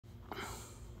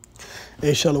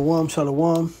Hey, shalom,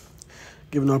 shalom.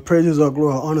 Giving our praises, our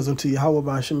glory, our honors unto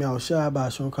Yahawashi,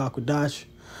 Yahawashi, Yahawashi,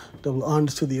 double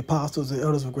honors to the apostles and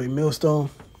elders of Great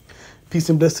Millstone. Peace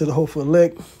and bless to the hopeful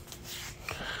elect.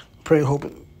 Pray,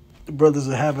 hope the brothers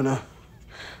are having a.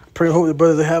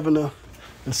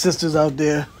 And sisters out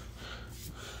there,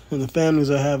 and the families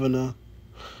are having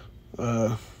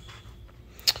a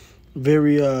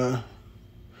very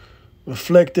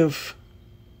reflective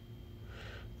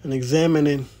and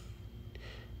examining.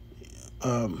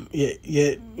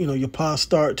 Yet your past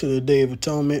start to the Day of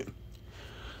Atonement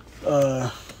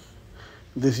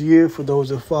this year for those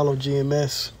that follow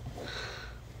GMS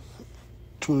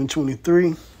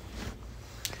 2023.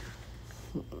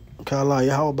 Kala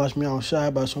Yahawashi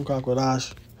Yahawashi Bashon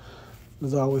Kakwadash.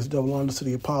 There's always double honors to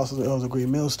the apostles and elders of Great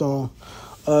Millstone.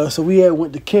 So we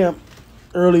went to camp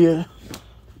earlier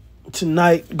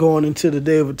tonight, going into the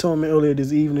Day of Atonement earlier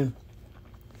this evening,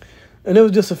 and there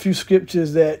was just a few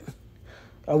scriptures that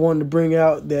I wanted to bring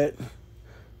out that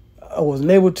I wasn't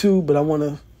able to, but I want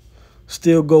to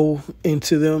still go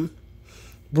into them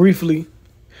briefly.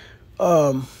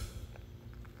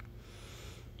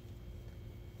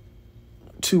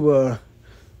 To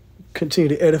continue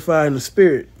to edify in the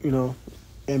spirit,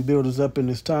 and build us up in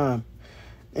this time.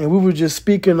 And we were just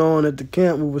speaking on at the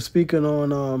camp. We were speaking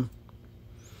on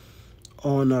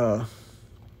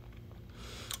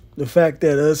the fact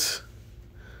that us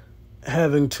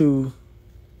having to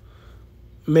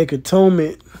make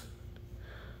atonement,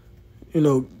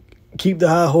 keep the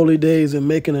high holy days and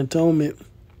make an atonement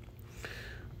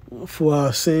for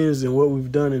our sins and what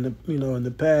we've done in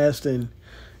the past, and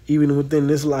even within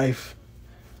this life,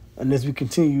 and as we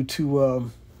continue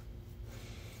to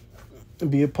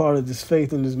be a part of this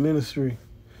faith and this ministry,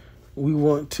 we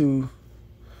want to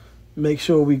make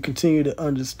sure we continue to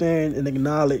understand and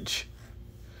acknowledge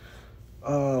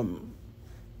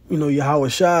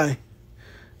Yahawashi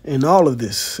in all of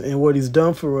this and what he's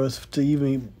done for us to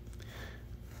even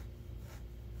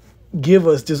give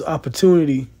us this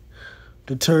opportunity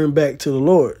to turn back to the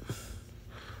Lord.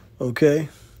 Okay?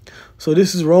 So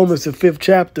this is Romans, the 5th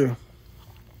chapter.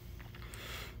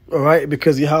 All right?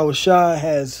 Because Yahawashi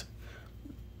has,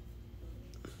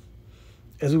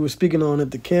 as we were speaking on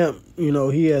at the camp,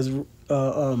 he has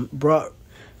brought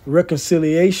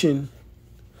reconciliation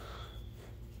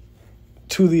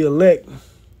to the elect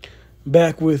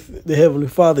back with the Heavenly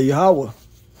Father, Yahweh.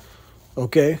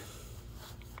 Okay?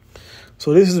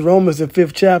 So this is Romans, the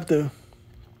 5th chapter,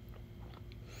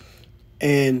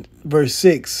 and verse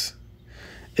 6.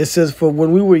 It says, "For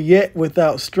when we were yet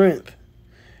without strength,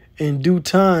 in due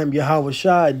time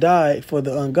Yahawashi died for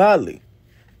the ungodly.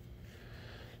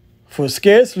 For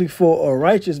scarcely for a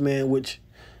righteous man," which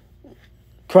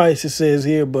Christ, it says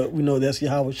here, but we know that's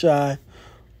Yahawashi,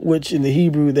 which in the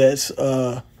Hebrew that's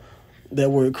that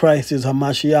word Christ is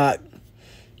Hamashiach,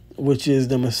 which is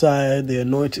the Messiah, the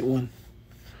anointed one.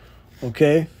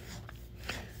 Okay?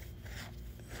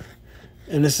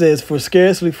 And it says, "For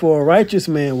scarcely for a righteous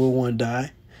man will one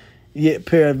die, yet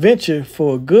peradventure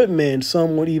for a good man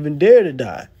some would even dare to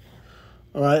die."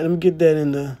 All right, let me get that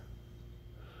in the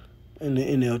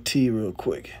NLT real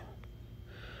quick.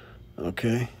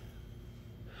 Okay.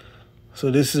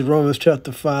 So this is Romans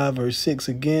chapter 5, verse 6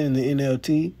 again in the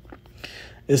NLT.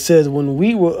 It says, "When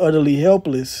we were utterly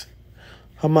helpless,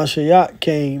 Hamashiach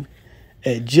came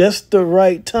at just the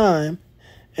right time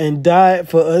and died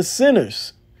for us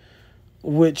sinners,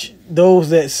 which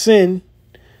sin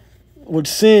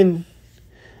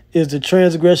is the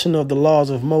transgression of the laws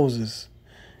of Moses."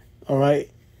 All right.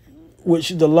 Which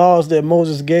the laws that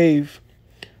Moses gave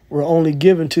were only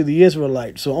given to the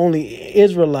Israelites. So only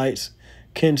Israelites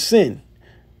can sin.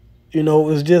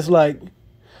 It's just like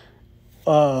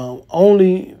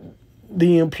only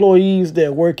the employees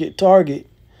that work at Target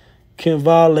can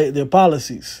violate their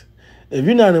policies. If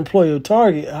you're not an employee of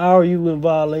Target, how are you in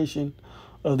violation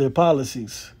of their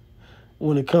policies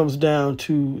when it comes down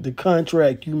to the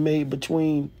contract you made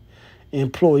between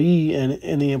employee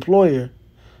and the employer?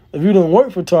 If you don't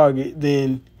work for Target,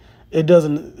 then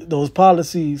those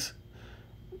policies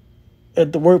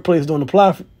at the workplace don't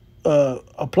apply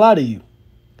to you.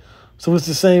 So it's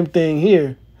the same thing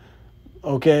here.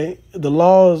 Okay? The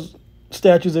laws,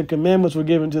 statutes, and commandments were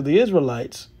given to the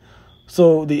Israelites.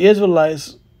 So the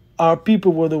Israelites, our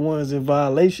people, were the ones in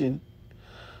violation,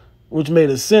 which made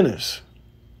us sinners.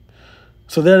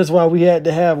 So that is why we had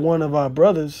to have one of our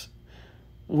brothers,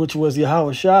 which was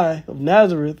Yahawashi of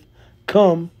Nazareth,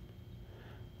 come.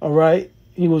 All right?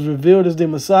 He was revealed as the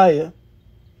Messiah,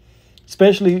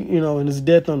 especially, in his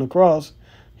death on the cross.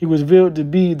 He was revealed to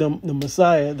be the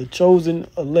Messiah, the chosen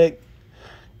elect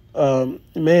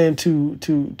man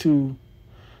to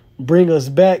bring us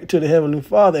back to the Heavenly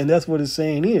Father. And that's what it's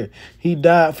saying here. He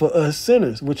died for us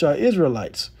sinners, which are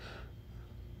Israelites,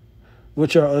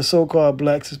 which are us so-called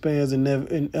blacks, Hispanics,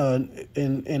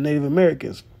 and Native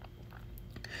Americans.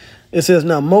 It says,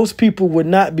 now, most people would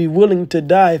not be willing to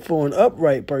die for an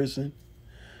upright person,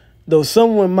 though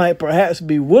someone might perhaps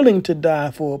be willing to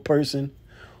die for a person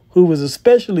who was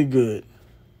especially good.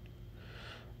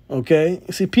 Okay?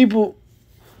 See, people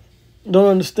don't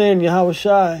understand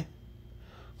Yahawashi,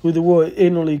 who the world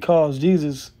ignorantly calls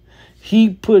Jesus. He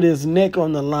put his neck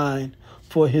on the line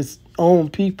for his own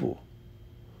people.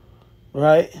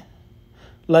 Right?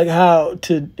 Like how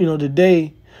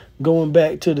today, going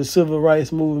back to the civil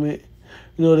rights movement,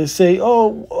 they say,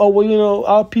 well,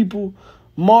 our people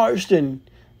marched and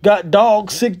got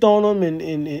dogs sicked on them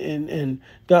and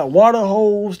got water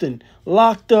hosed and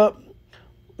locked up,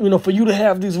 for you to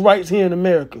have these rights here in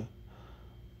America.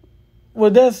 Well,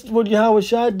 that's what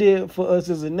Yahawashi did for us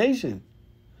as a nation,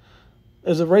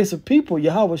 as a race of people.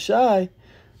 Yahawashi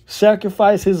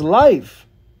sacrificed his life,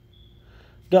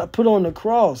 got put on the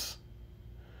cross,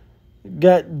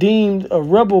 got deemed a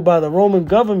rebel by the Roman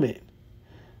government,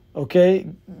 okay?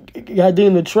 Got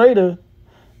deemed a traitor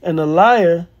and a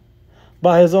liar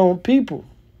by his own people.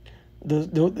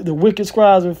 The wicked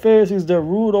scribes and Pharisees that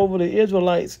ruled over the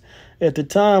Israelites at the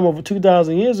time over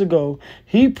 2,000 years ago,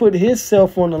 he put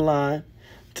himself on the line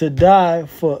to die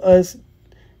for us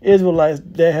Israelites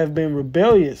that have been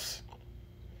rebellious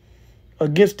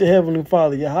against the Heavenly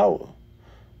Father, Yahweh.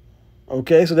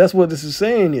 Okay, so that's what this is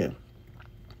saying here.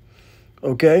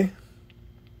 Okay.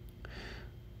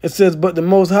 It says, but the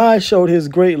Most High showed his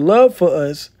great love for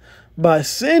us by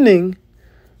sending,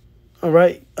 all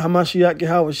right, Hamashiach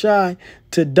Yahawashi,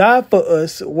 to die for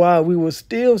us while we were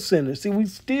still sinners. See, we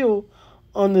still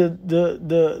under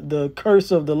the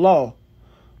curse of the law,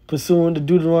 pursuing the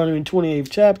Deuteronomy 28th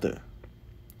chapter.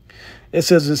 It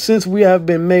says, and since we have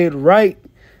been made right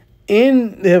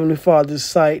in the Heavenly Father's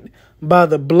sight by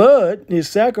the blood, his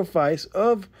sacrifice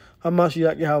of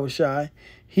Hamashiach Yahawashi,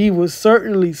 he will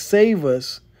certainly save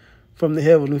us from the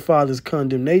Heavenly Father's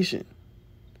condemnation.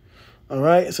 All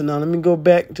right, so now let me go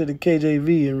back to the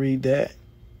KJV and read that.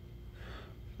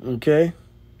 Okay.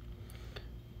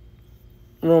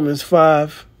 Romans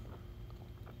 5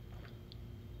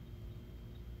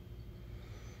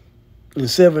 and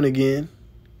 7 again.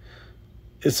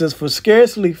 It says, for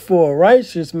scarcely for a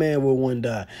righteous man will one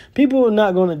die. People are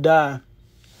not going to die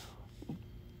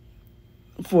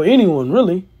for anyone,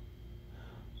 really.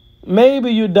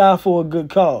 Maybe you die for a good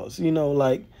cause.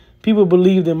 Like people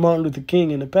believed in Martin Luther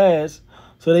King in the past,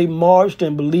 so they marched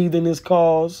and believed in his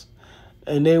cause,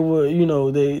 and they were,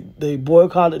 they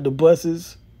boycotted the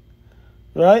buses,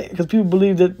 right? Because people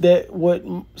believed that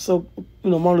Martin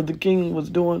Luther King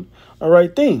was doing a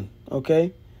right thing,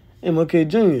 okay? MLK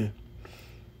Jr.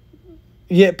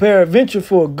 Yet peradventure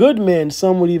for a good man,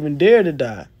 some would even dare to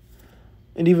die.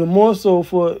 And even more so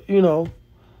for,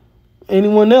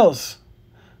 anyone else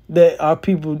that our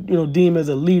people, deem as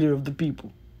a leader of the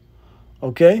people.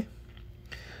 Okay?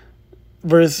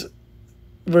 Verse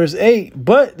 8,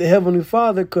 but the Heavenly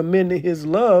Father commended his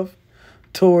love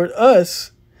toward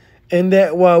us, and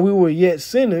that while we were yet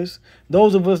sinners,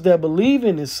 those of us that believe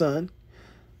in his Son,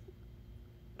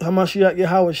 Hamashiach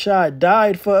Yahawashi,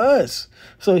 died for us.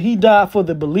 So he died for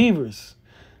the believers.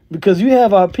 Because you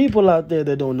have our people out there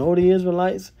that don't know the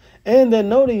Israelites and that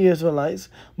know the Israelites,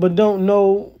 but don't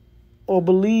know or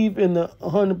believe in the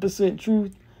 100%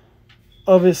 truth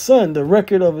of his Son, the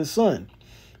record of his Son,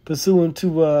 pursuant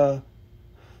to, I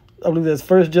believe that's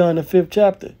 1 John, the 5th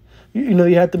chapter. You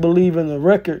have to believe in the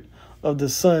record of the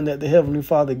Son that the Heavenly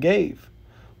Father gave,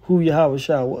 who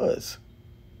Yahawashi was.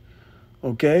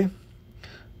 Okay?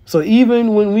 So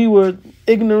even when we were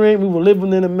ignorant, we were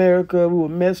living in America, we were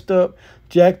messed up,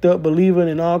 jacked up, believing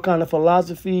in all kind of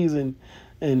philosophies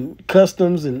and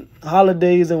customs and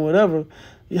holidays and whatever,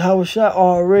 Yahawashi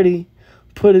already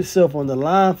put itself on the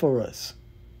line for us.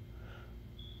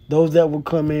 Those that will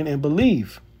come in and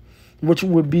believe, which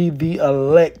would be the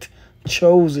elect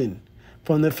chosen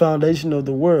from the foundation of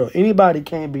the world. Anybody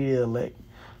can't be the elect.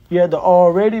 You have to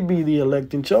already be the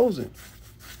elect and chosen.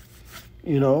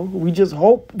 We just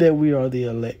hope that we are the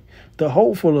elect, the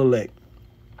hopeful elect.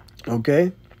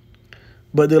 Okay?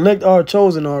 But the elect are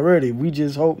chosen already. We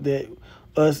just hope that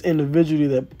us individually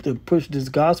that push this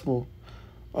gospel,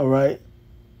 all right,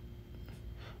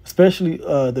 especially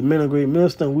the men of Great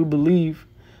Millstone, we believe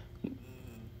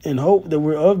and hope that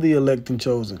we're of the elect and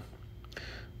chosen.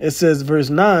 It says, verse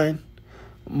 9,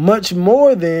 much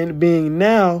more than being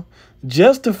now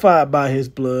justified by his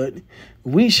blood,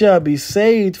 we shall be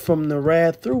saved from the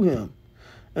wrath through him.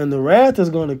 And the wrath is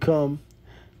going to come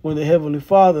when the Heavenly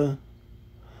Father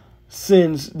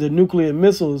sends the nuclear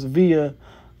missiles via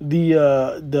the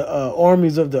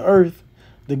armies of the earth,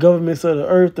 the governments of the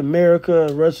earth, America,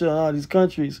 Russia, and all these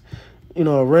countries,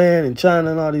 Iran and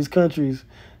China and all these countries,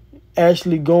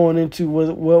 actually going into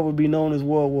what would be known as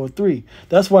World War III.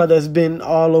 That's why that's been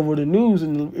all over the news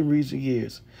in recent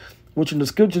years, which in the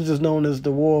scriptures is known as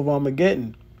the War of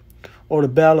Armageddon or the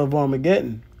Battle of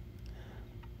Armageddon.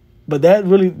 But that's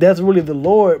really the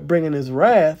Lord bringing his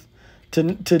wrath to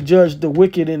judge the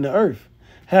wicked in the earth,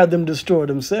 have them destroy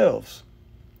themselves.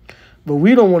 But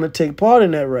we don't want to take part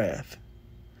in that wrath.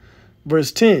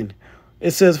 Verse 10,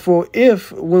 it says, for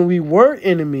if when we were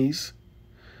enemies,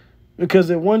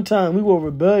 because at one time we were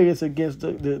rebellious against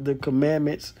the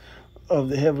commandments of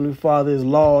the Heavenly Father, his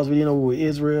laws. We were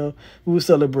Israel. We were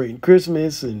celebrating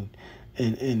Christmas and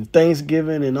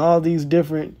Thanksgiving and all these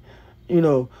different,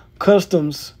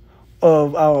 customs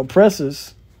of our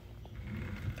oppressors.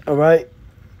 All right.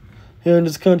 Here in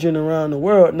this country and around the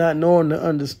world, not knowing or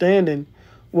understanding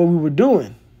what we were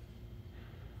doing.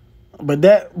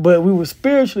 But we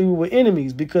were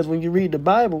enemies, because when you read the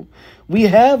Bible, we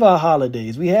have our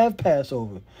holidays. We have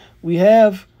Passover. We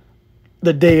have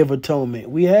the Day of Atonement.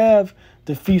 We have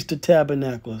the Feast of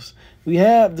Tabernacles. We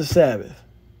have the Sabbath.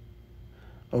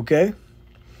 Okay?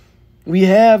 We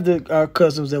have our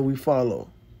customs that we follow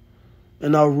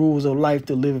and our rules of life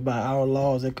to live by, our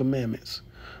laws and commandments.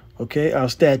 Okay? Our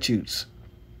statutes.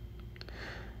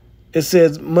 It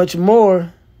says much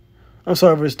more.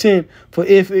 Verse 10, for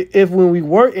if when we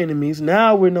were enemies,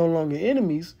 now we're no longer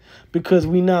enemies, because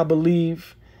we now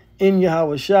believe in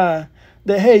Yahawashi,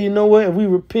 that, hey, you know what? If we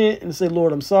repent and say,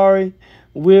 Lord, I'm sorry,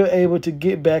 we're able to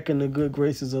get back in the good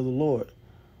graces of the Lord.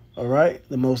 All right?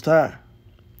 The Most High.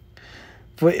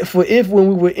 For if when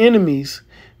we were enemies,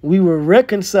 we were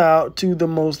reconciled to the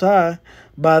Most High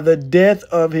by the death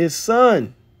of his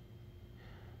Son.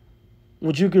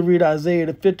 Which you can read Isaiah,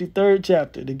 the 53rd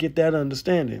chapter, to get that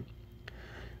understanding.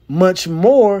 Much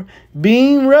more,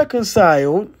 being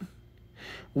reconciled,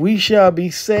 we shall be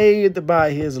saved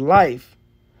by his life,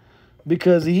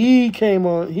 because he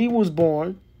was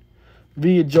born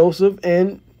via Joseph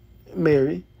and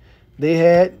Mary. They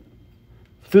had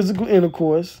physical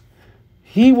intercourse.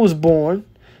 He was born.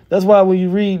 That's why when you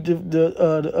read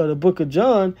the book of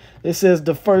John, it says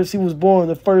he was born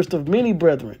the first of many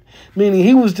brethren, meaning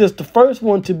he was just the first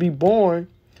one to be born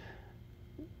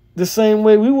the same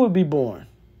way we would be born.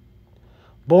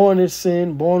 Born in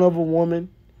sin, born of a woman.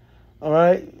 All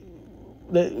right.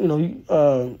 Read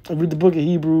the book of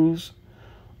Hebrews.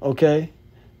 Okay.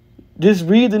 Just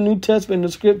read the New Testament,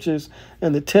 the scriptures,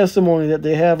 and the testimony that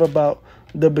they have about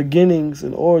the beginnings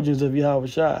and origins of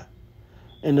Yahawashi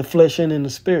in the flesh and in the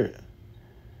spirit.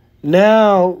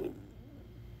 Now,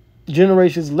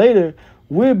 generations later,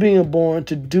 we're being born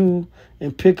to do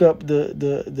and pick up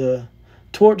the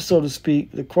torch, so to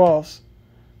speak, the cross,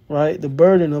 right? The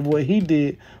burden of what he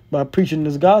did by preaching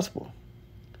this gospel.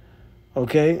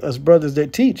 Okay? Us brothers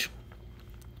that teach.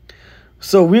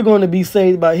 So we're going to be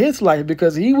saved by his life,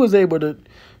 because he was able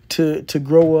to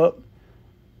grow up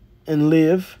and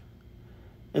live,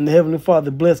 and the Heavenly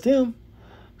Father blessed him.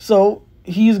 So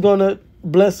he's going to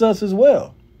bless us as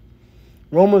well.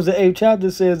 Romans the 8th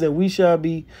chapter says that we shall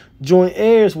be joint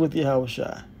heirs with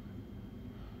Yahawashi.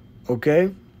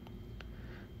 Okay?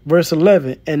 Verse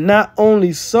 11, and not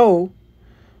only so,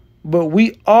 but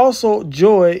we also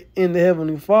joy in the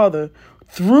Heavenly Father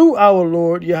through our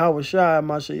Lord Yahawashi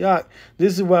Mashiach.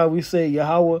 This is why we say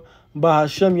Yahweh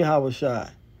Bahashem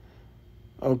Yahawashi.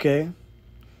 Okay?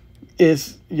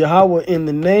 It's Yahweh in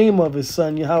the name of his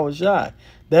Son Yahawashi.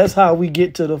 That's how we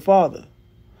get to the Father.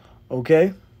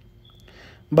 Okay?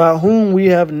 By whom we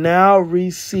have now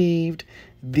received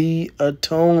the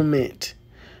atonement.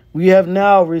 We have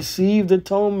now received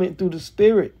atonement through the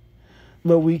Spirit.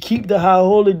 But we keep the high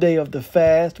holy day of the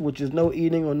fast, which is no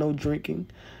eating or no drinking,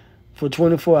 for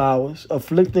 24 hours,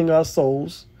 afflicting our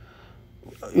souls,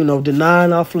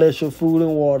 denying our flesh of food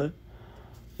and water,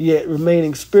 yet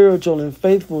remaining spiritual and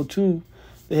faithful to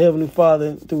the Heavenly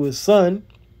Father through his Son.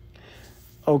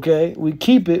 Okay, we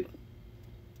keep it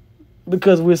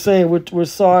because we're saying we're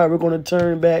sorry, we're going to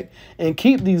turn back and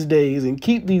keep these days and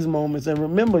keep these moments and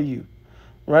remember you,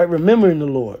 right? Remembering the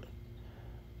Lord.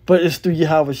 But it's through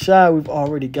Yahawashi we've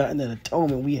already gotten that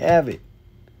atonement. We have it.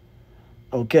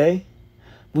 Okay?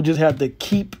 We just have to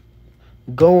keep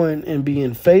going and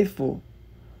being faithful.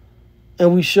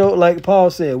 And we show, like Paul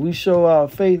said, we show our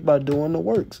faith by doing the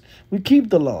works. We keep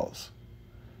the laws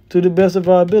to the best of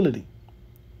our ability.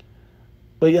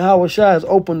 But Yahawashi has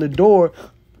opened the door,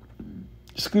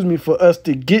 for us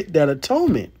to get that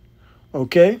atonement.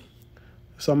 Okay?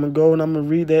 So I'm going to go and I'm going to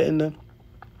read that in the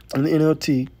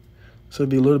NLT. So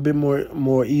it'll be a little bit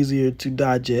more easier to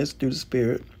digest through the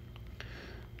Spirit,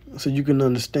 so you can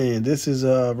understand. This is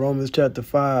Romans chapter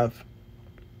 5.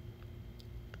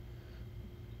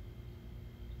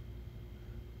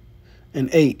 And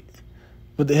 8.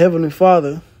 But the Heavenly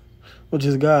Father, which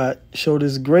is God, showed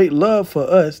his great love for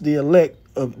us, the elect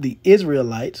of the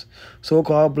Israelites,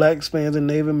 so-called black, Spanish, and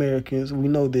Native Americans, we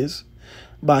know this,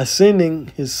 by sending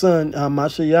his son,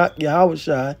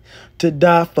 Yahawashi, to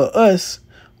die for us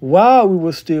while we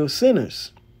were still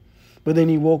sinners. But then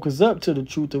he woke us up to the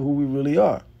truth of who we really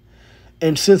are.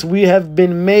 And since we have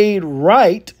been made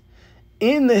right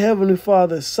in the Heavenly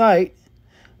Father's sight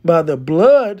by the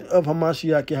blood of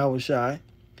Hamashiach Yahawashi,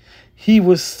 he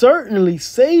will certainly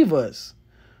save us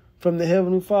from the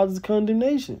Heavenly Father's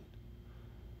condemnation.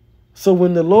 So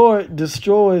when the Lord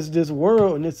destroys this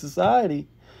world and this society,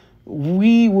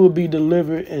 we will be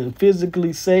delivered and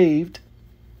physically saved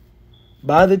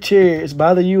by the chariots,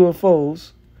 by the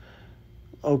UFOs,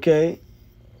 okay?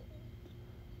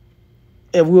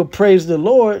 And we'll praise the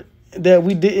Lord that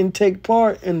we didn't take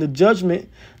part in the judgment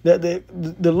that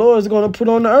the Lord is going to put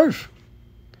on the earth.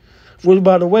 Which,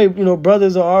 by the way,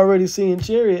 brothers are already seeing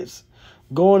chariots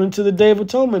going into the Day of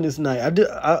Atonement this night.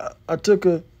 I took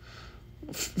a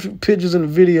few pictures in the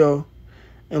video,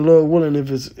 and Lord willing, if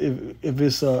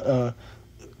it's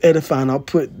edifying, I'll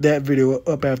put that video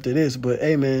up after this. But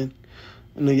hey, man,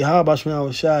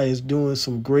 Yahawashi is doing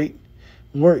some great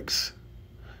works.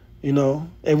 And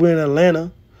we're in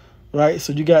Atlanta, right?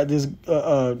 So you got this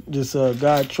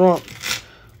guy Trump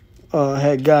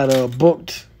had got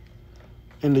booked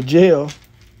in the jail,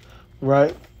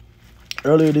 right?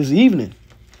 Earlier this evening,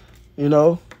 Hey,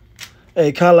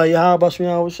 Kala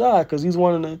Yahawashi, because he's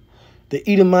one of the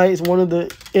Edomites, one of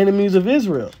the enemies of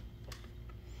Israel.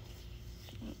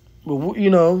 But,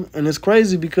 and it's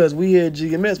crazy because we here at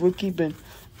GMS, we're keeping,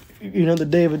 the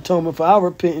Day of Atonement for our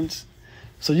repentance.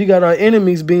 So you got our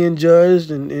enemies being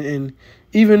judged, and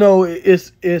even though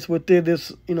it's within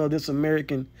this, this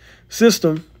American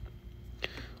system,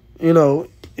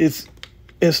 it's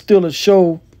still a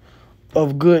show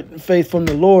of good faith from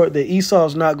the Lord that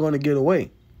Esau's not going to get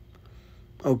away.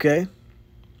 Okay?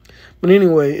 But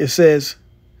anyway, it says,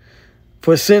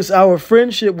 for since our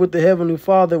friendship with the Heavenly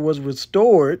Father was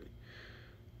restored,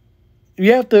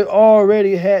 you have to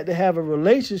already had to have a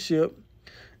relationship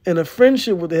and a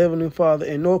friendship with the Heavenly Father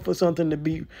in order for something to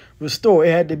be restored.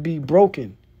 It had to be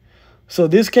broken. So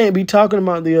this can't be talking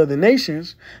about the other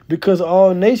nations, because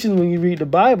all nations, when you read the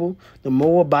Bible, the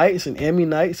Moabites and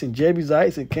Ammonites and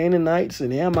Jebusites and Canaanites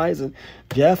and Hamites and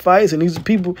Japhites and these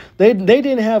people, they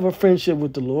didn't have a friendship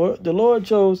with the Lord. The Lord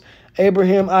chose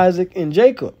Abraham, Isaac, and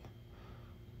Jacob.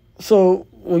 So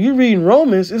when you read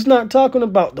Romans, it's not talking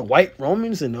about the white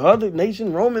Romans and the other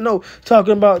nation Roman. No, it's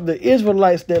talking about the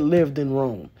Israelites that lived in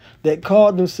Rome, that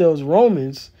called themselves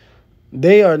Romans.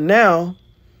 They are now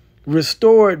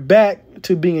restored back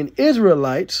to being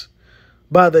Israelites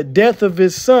by the death of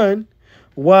his son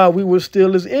while we were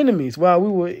still his enemies, while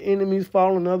we were enemies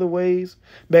following other ways.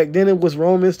 Back then it was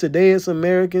Romans, today it's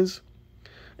Americans,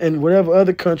 and whatever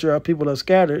other country our people are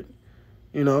scattered,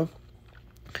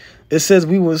 It says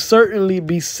we will certainly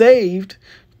be saved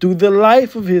through the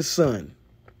life of his son.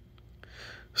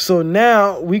 So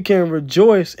now we can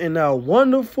rejoice in our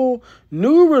wonderful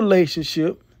new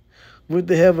relationship with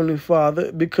the Heavenly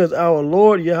Father, because our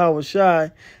Lord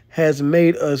Yahawashi has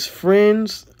made us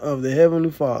friends of the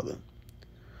Heavenly Father.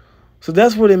 So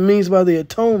that's what it means by the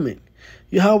atonement.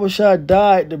 Yahawashi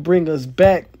died to bring us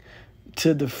back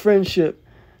to the friendship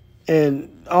and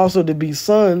also to be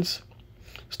sons,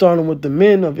 starting with the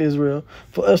men of Israel,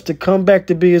 for us to come back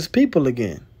to be his people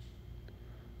again.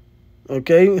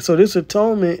 Okay, so this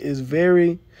atonement is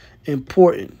very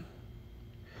important.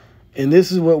 And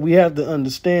this is what we have to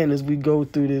understand as we go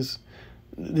through this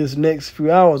next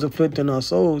few hours afflicting our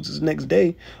souls, this next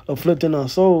day afflicting our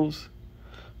souls.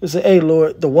 They say, hey,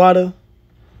 Lord, the water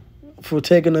for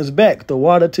taking us back, the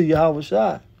water to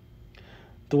Yahawashi.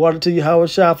 The water to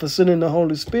Yahawashi for sending the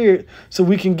Holy Spirit so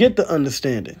we can get the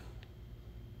understanding.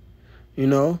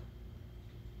 And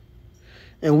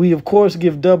we, of course,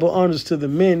 give double honors to the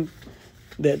men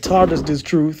that taught us this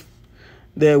truth,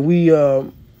 that we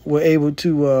were able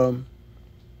to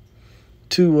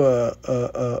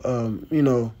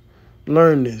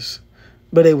learn this.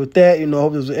 But hey, with that,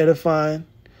 hope this was edifying.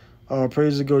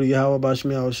 Praises go to Yahweh,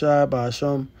 Bashmi Yahawashi,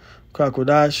 Ba'asham,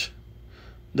 Kakwadash,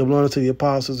 double honor to the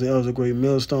apostles and elders of Great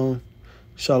Millstone.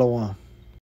 Shalom.